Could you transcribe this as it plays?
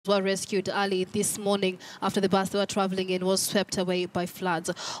were rescued early this morning after the bus they were traveling in was swept away by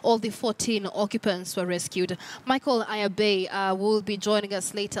floods. All the 14 occupants were rescued. Michael Ayabe will be joining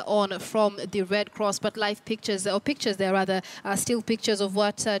us later on from the Red Cross, but live pictures, or pictures there rather, still pictures of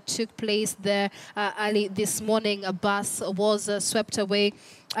what took place there early this morning. A bus was swept away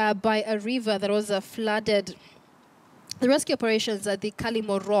by a river that was flooded. The rescue operations at the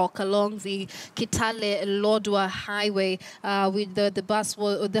Kitale-Lodwar along the Kitale-Lodwar Highway, with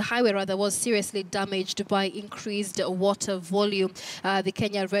the highway was seriously damaged by increased water volume. The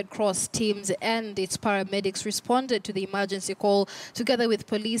Kenya Red Cross teams and its paramedics responded to the emergency call together with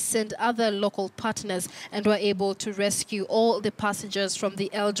police and other local partners, and were able to rescue all the passengers from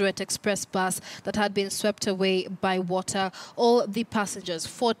the Eldoret Express bus that had been swept away by water. All the passengers,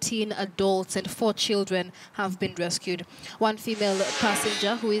 14 adults and 4 children, have been rescued. One female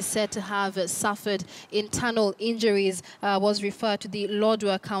passenger who is said to have suffered internal injuries was referred to the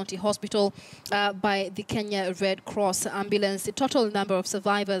Lodwar County Hospital by the Kenya Red Cross ambulance. The total number of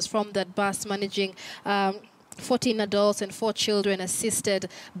survivors from that bus, managing 14 adults and 4 children, assisted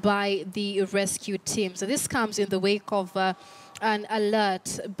by the rescue team. So this comes in the wake of an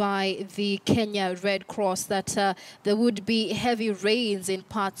alert by the Kenya Red Cross that there would be heavy rains in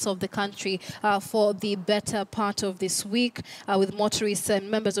parts of the country for the better part of this week, with motorists and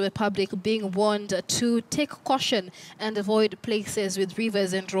members of the public being warned to take caution and avoid places with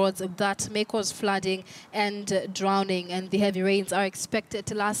rivers and roads that may cause flooding and drowning. And the heavy rains are expected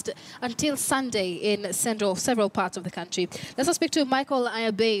to last until Sunday in several parts of the country. Let's speak to Michael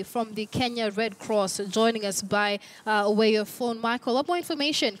Ayabe from the Kenya Red Cross, joining us by way of phone. Michael, what more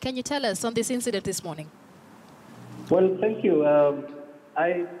information can you tell us on this incident this morning? Well, thank you.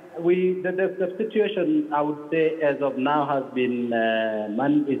 The situation, I would say, as of now, has been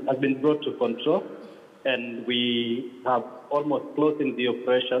brought to control, and we have almost closing the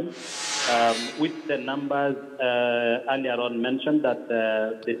operation. With the numbers earlier on mentioned that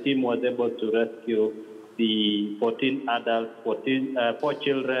the team was able to rescue the 14 adults, 4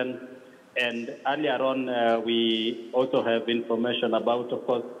 children. And earlier on, we also have information about, of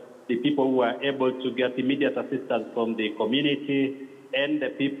course, the people who are able to get immediate assistance from the community and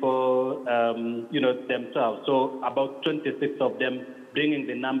the people, themselves. So about 26 of them, bringing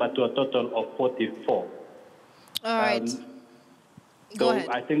the number to a total of 44. All right. Go ahead.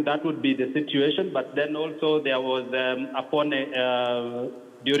 I think that would be the situation. But then also there was,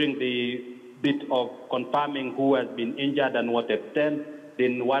 during the bit of confirming who has been injured and what extent,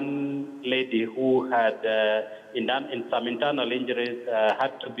 then one lady who had in some internal injuries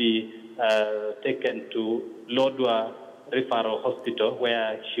had to be taken to Lodwar Referral Hospital,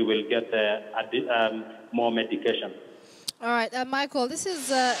 where she will get more medication. All right, Michael, this is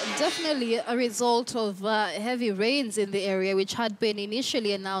definitely a result of heavy rains in the area, which had been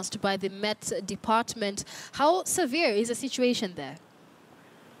initially announced by the Met Department. How severe is the situation there?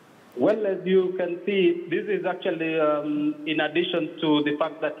 Well, as you can see, this is actually in addition to the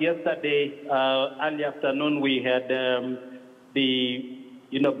fact that yesterday, early afternoon, we had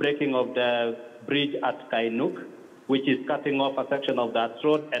the breaking of the bridge at Kainuk, which is cutting off a section of that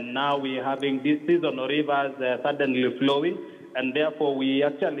road, and now we're having these seasonal rivers suddenly flowing, and therefore we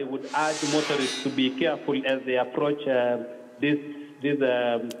actually would urge motorists to be careful as they approach these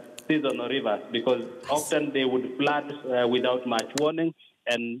seasonal rivers, because often they would flood without much warning,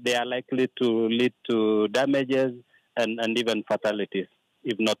 and they are likely to lead to damages and even fatalities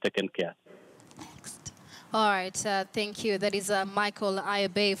if not taken care. All right, thank you. That is Michael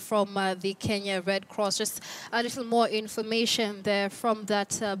Ayabe from the Kenya Red Cross. Just a little more information there from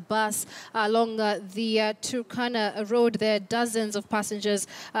that bus along the Turkana Road. There, dozens of passengers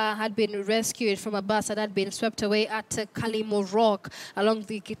had been rescued from a bus that had been swept away at Kitale-Lodwar along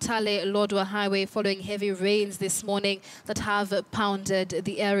the Kitale-Lodwar Highway following heavy rains this morning that have pounded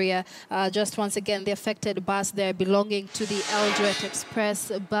the area. Just once again, the affected bus there belonging to the Eldoret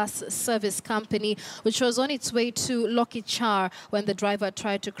Express Bus Service Company, which was on its way to Lokichar when the driver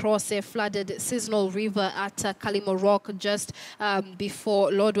tried to cross a flooded seasonal river at Kitale-Lodwar just before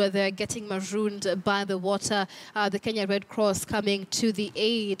Lodwar there, getting marooned by the water. The Kenya Red Cross coming to the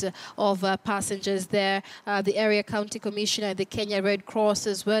aid of passengers there. The area county commissioner, the Kenya Red Cross,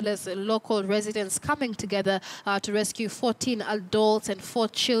 as well as local residents coming together to rescue 14 adults and 4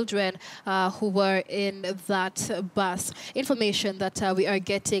 children who were in that bus. Information that we are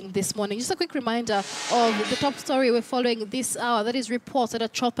getting this morning. Just a quick reminder of the top story we're following this hour. That is reports that a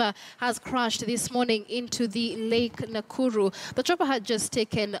chopper has crashed this morning into the Lake Nakuru. The chopper had just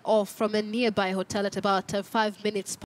taken off from a nearby hotel at about 5 minutes